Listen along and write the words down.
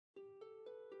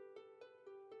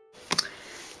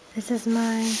This is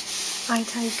my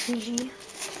IWOOT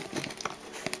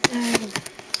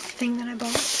thing that I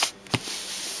bought,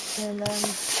 and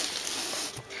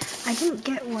I didn't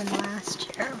get one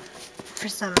last year for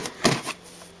some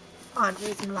odd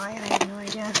reason why. I have no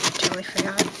idea. I totally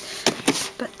forgot.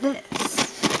 But this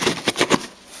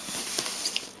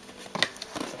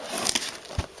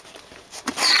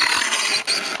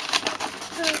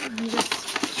let me just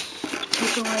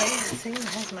take away. See, it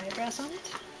has my address on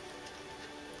it.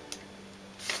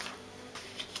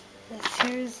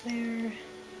 Here's their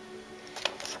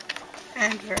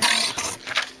advert.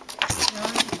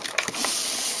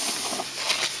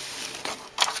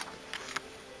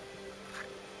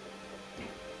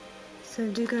 So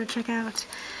do go check out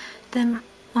them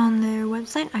on their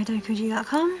website,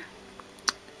 iWOOT.com,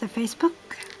 their Facebook,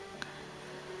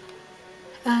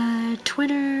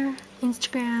 Twitter,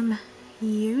 Instagram,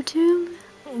 YouTube,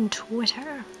 and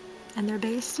Twitter. And they're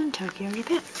based in Tokyo,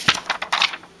 Japan.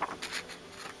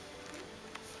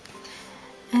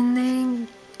 And they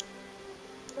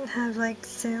have like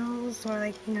sales or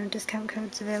like, you know, discount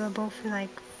codes available for like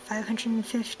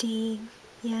 550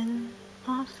 yen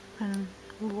off and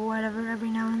whatever every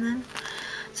now and then.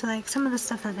 So like some of the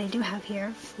stuff that they do have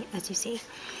here, as you see,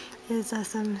 is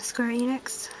some Square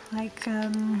Enix, like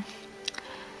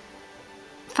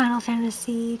Final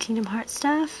Fantasy, Kingdom Hearts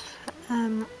stuff,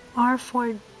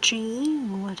 R4G,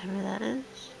 whatever that is,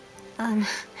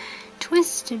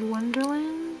 Twisted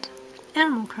Wonderland,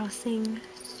 Animal Crossing,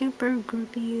 Super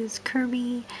Groupies,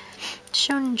 Kirby,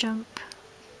 Shonen Jump,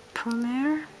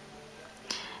 Promare,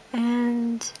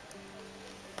 and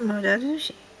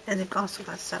Modazushi. And they've also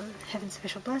got some Heaven's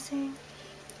Special Blessing,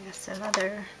 they got some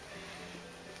other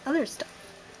stuff.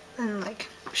 And like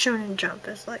Shonen Jump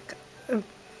is like a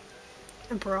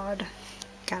broad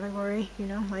category, you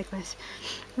know, like with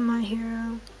My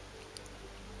Hero,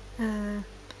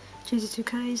 Jujutsu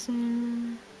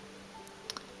Kaisen,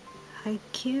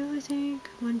 Haikyuu, I think,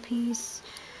 One Piece,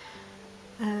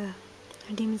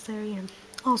 Demon Slayer, you know,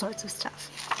 all sorts of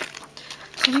stuff.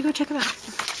 So you go check them out.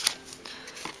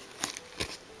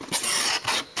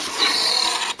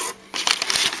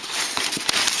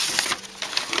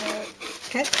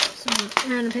 Okay, some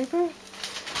random paper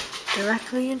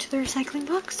directly into the recycling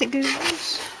box. It goes.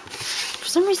 For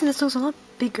some reason, this was a lot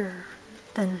bigger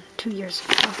than 2 years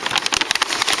ago.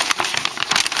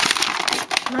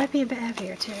 Might be a bit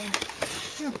heavier too.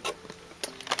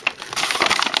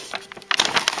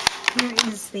 Here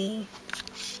is the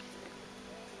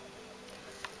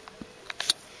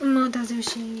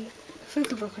Modazushi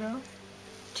Fukubukuro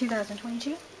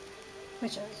 2022,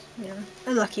 which is, you know,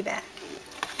 a lucky bag.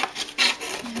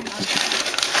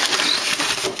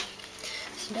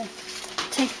 So to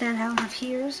take that out of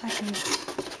here so I can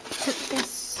put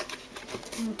this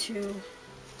into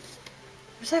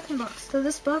recycling box. So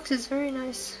this box is very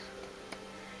nice.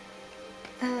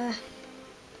 I'll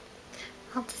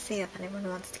have to see if anyone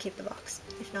wants to keep the box.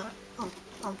 If not,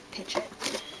 I'll pitch it.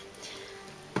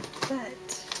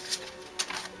 But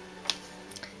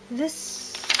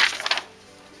this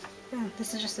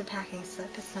is just a packing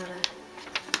slip. It's not a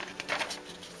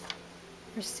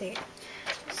receipt.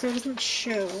 So it doesn't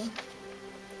show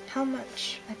how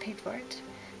much I paid for it.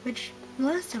 Which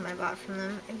last time I bought from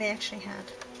them, they actually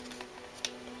had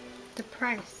the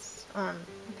price on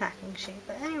the packing sheet.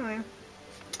 But anyway,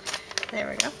 there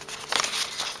we go.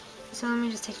 So let me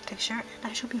just take a picture and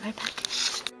I shall be right back.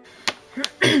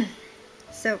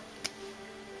 So,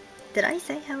 did I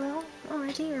say hello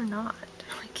already or not?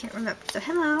 I can't remember. So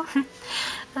hello.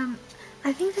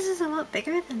 I think this is a lot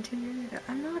bigger than 2 years ago.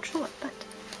 I'm not sure, but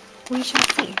we shall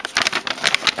see.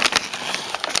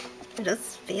 It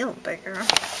does feel bigger. I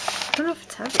don't know if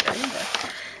it's heavier either.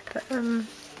 But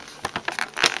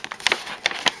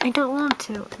I don't want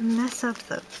to mess up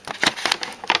the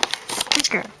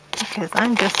sticker because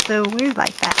I'm just so weird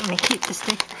like that when I keep the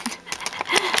sticker.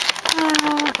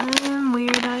 I'm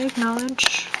weird, I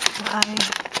acknowledge.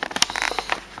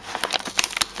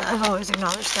 I've always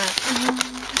acknowledged that.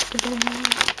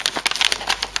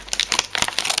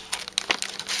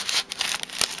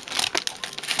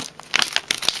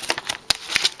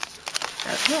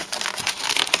 Okay.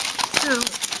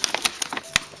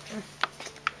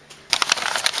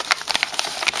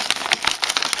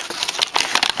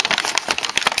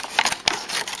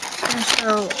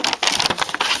 So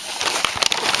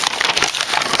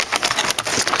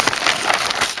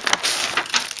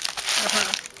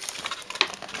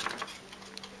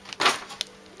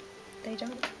they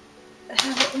don't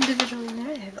have it individually in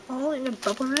there. They have it all in a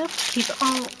bubble wrap. These are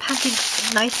all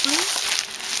packaged nicely.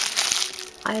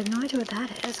 I have no idea what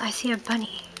that is. I see a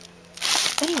bunny.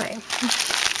 Anyway.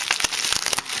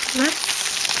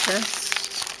 let's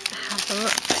just have a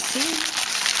look. See?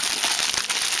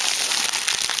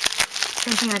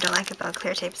 The thing I don't like about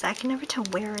clear tape is I can never tell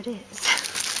where it is.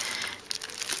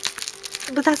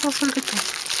 But that's also a good thing.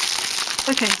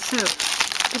 Okay, so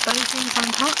the bunny thing's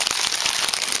on top.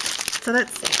 So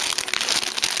let's see.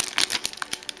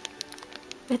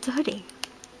 It's a hoodie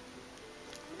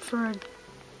for an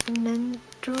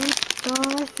Android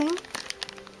doll, I think.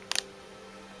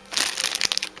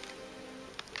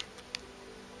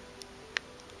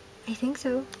 I think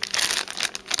so.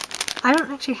 I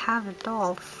don't actually have a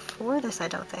doll for this, I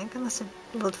don't think, unless it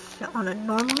will fit on a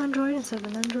normal Android instead of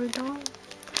an Android doll.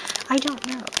 I don't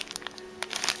know.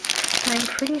 I'm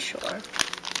pretty sure.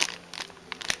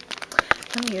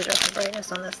 Let me adjust the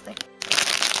brightness on this thing.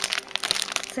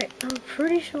 So I'm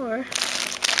pretty sure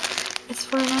it's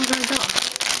for an Android doll.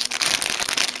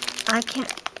 I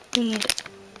can't read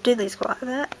diddly squat of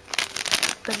that,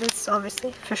 but it's obviously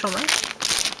official merch.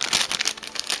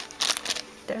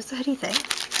 There's the hoodie thing.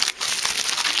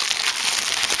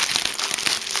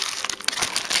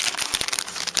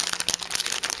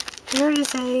 Here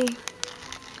is a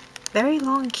very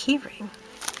long keyring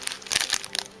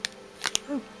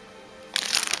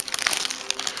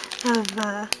of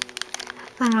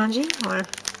Lanranji or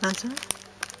Nansen.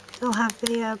 It'll have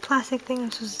the plastic thing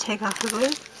I'm supposed to take off the blue.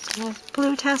 It's a nice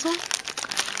blue tassel.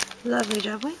 Lovely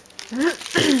jubbly.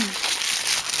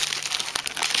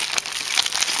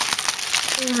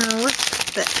 Now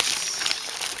what's this?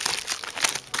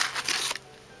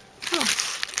 Oh,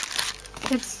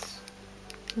 it's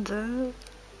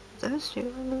those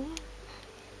two, I believe.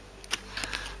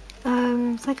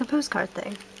 It's like a postcard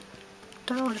thing.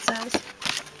 Don't know what it says.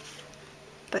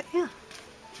 But yeah.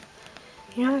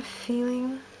 You know, I have a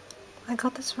feeling I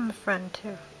got this from a friend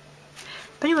too.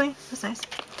 But anyway, that's nice.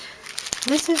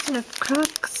 This is an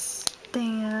acrylic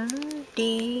stand.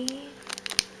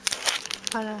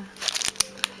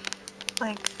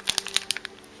 Like,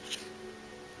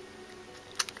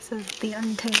 this is the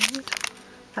Untamed.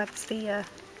 That's the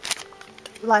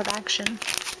live action.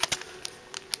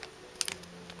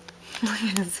 Look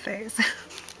at his face.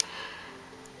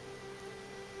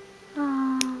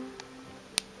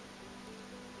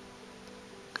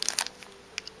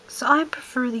 So I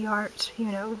prefer the art,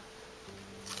 you know,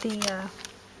 the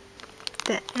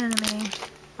anime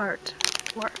art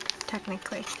work,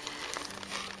 technically,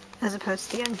 as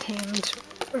opposed to the Untamed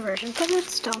version, but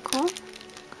it's still cool.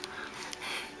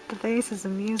 The face is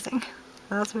amusing,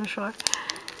 that's for sure.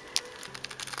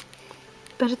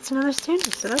 But it's another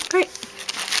standard, so that's great.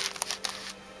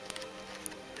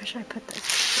 Where should I put this?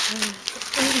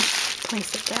 Let me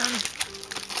place it down.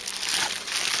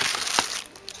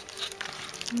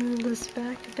 Move this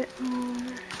back a bit more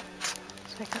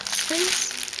so I got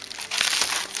space.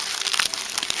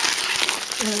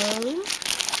 Hello.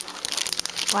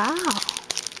 Wow.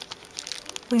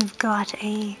 We've got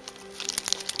a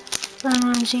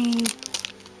Lanranji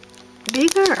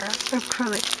bigger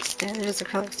acrylic stand. It is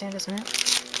acrylic stand, isn't it?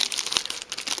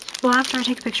 Well, after I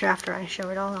take a picture, after I show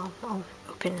it all, I'll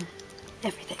open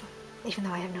everything, even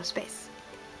though I have no space.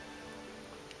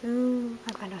 Ooh,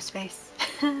 I've got no space.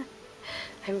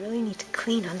 I really need to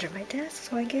clean under my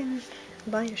desk so I can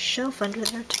buy a shelf under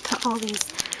there to put all these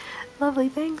lovely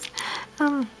things.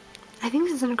 I think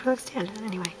this is an acrylic stand,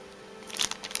 anyway.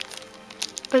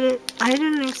 But I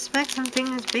didn't expect something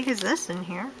as big as this in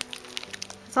here.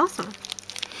 It's awesome.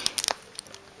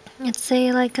 It's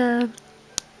like a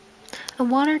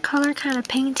watercolor kind of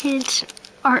painted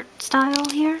art style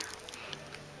here.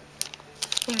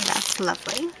 Maybe that's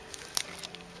lovely.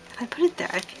 If I put it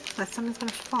there, I feel like something's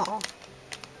gonna fall.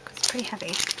 It's pretty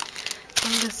heavy. So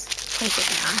I'll just place it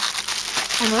down.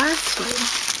 And lastly,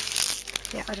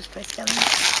 yeah, I'll just place it down there.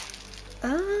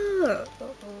 Oh.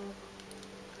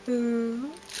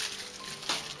 Ooh.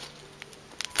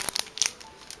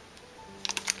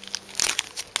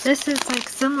 This is like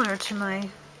similar to my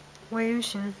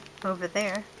Wayushin over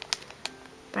there,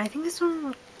 but I think this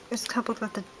one is coupled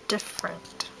with a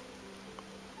different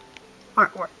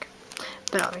artwork.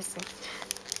 But obviously,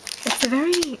 it's a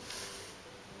very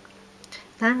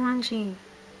Lanranji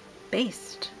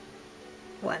based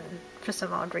one for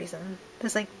some odd reason.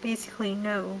 There's like basically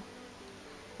no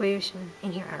Wayushin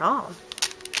in here at all,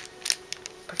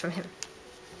 apart from him.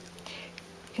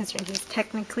 Considering he's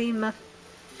technically my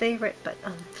favorite, but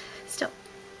still.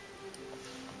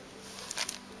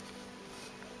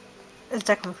 It's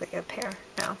technically a pair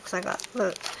now, because I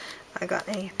got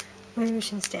a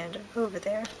Wayushin stand over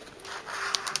there.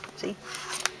 See?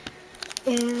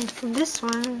 And this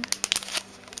one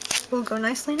will go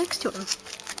nicely next to him.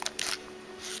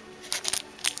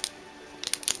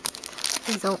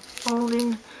 He's a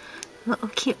golden little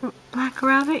cute black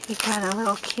rabbit. You got a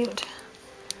little cute.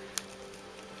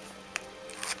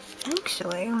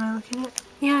 Actually, when I look at it,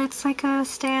 yeah, it's like a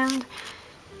stand.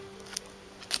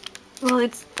 Well,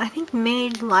 it's, I think,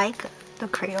 made like the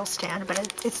cradle stand, but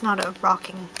it's not a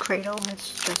rocking cradle.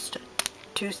 It's just a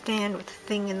two stand with a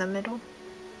thing in the middle.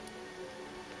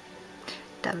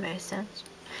 That makes sense.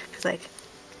 Because, like,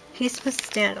 he's supposed to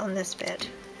stand on this bed,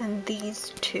 and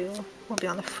these two will be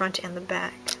on the front and the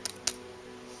back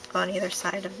on either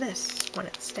side of this when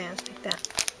it stands like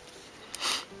that.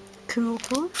 Cool,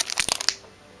 cool.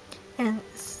 And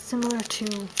similar to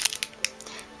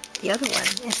the other one,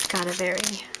 it's got a very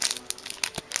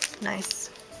nice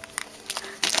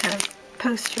kind of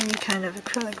postery kind of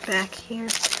acrylic back here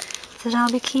that I'll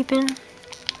be keeping.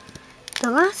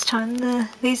 The last time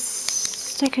these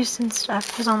stickers and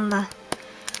stuff was on the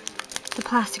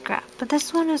plastic wrap, but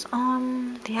this one is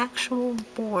on the actual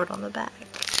board on the back,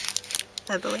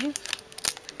 I believe.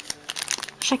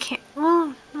 Which I can't,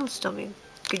 well, it'll still be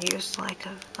good use like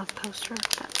a poster,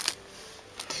 but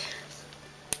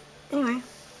anyway.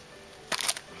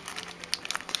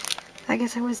 I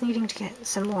guess I was needing to get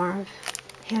some more of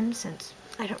him since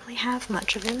I don't really have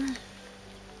much of him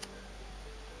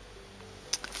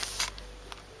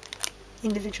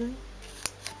individually,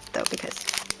 though, because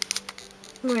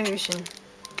Ryushin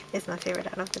is my favorite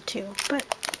out of the two, but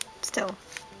still,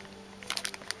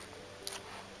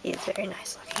 he is very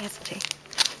nice looking, isn't he?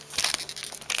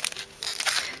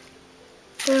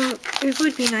 So it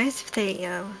would be nice if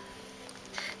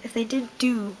they did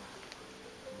do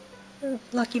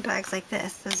lucky bags like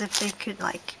this, as if they could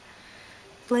like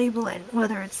label it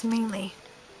whether it's mainly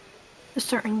a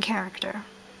certain character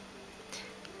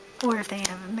or if they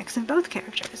have a mix of both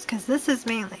characters, because this is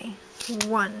mainly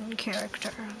one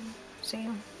character. See,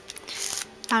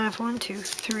 out of 1, 2,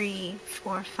 3,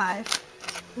 4, 5,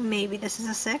 maybe this is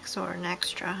a 6 or an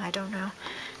extra, I don't know,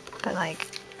 but like,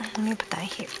 let me put that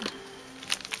here.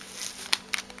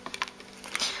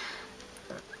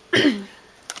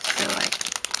 So like,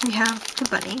 we have the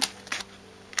bunny.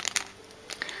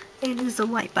 It is a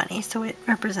white bunny, so it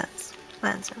represents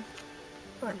Lancer.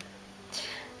 Or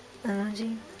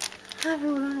emoji.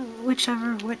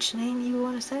 Which name you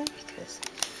want to say, because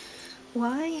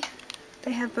why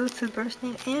they have both a birth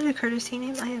name and a courtesy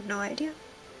name, I have no idea.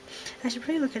 I should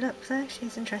probably look it up, because actually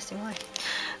it's interesting why.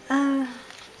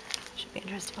 Should be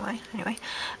interesting why. Anyway,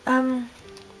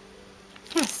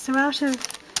 yes, so out of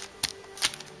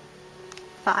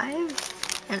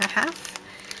 5.5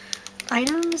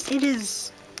 items, it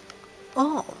is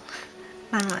all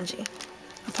Manmanji,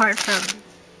 apart from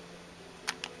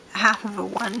half of a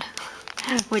 1,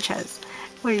 which has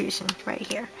Ryushin right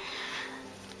here.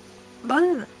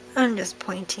 But I'm just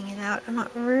pointing it out. I'm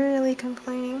not really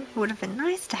complaining. Would have been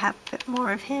nice to have a bit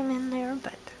more of him in there,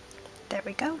 but there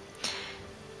we go.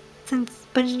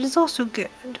 But it is also good.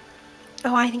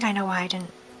 Oh, I think I know why I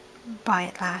didn't buy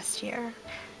it last year.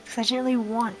 Because I didn't really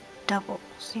want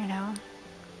doubles, you know?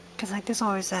 Because like there's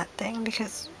always that thing,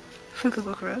 because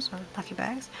Fukubukuros, or lucky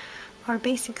bags, are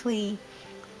basically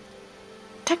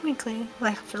technically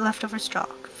like leftover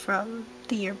stock from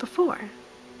the year before.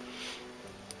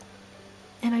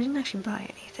 And I didn't actually buy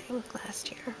anything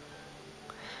last year.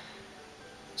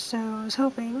 So I was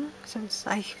hoping, since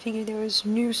I figured there was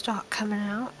new stock coming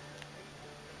out,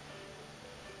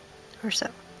 or so.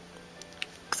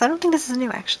 Because I don't think this is new,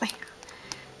 actually.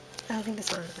 I don't think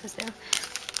this one is new.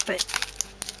 But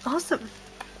awesome.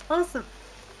 Awesome.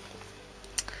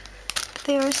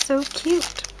 They are so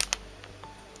cute.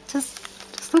 Just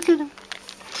look at him.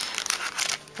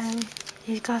 And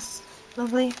he's got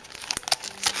lovely,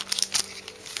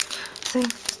 see,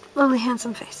 lovely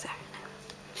handsome face there.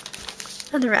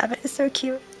 And the rabbit is so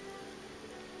cute.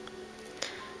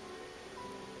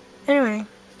 Anyway,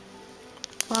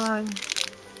 while I'm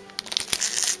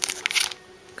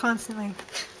constantly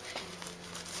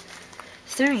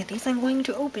staring at these, I'm going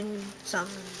to open some,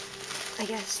 I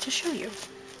guess, to show you.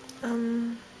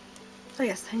 Oh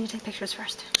yes, I need to take pictures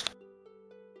first.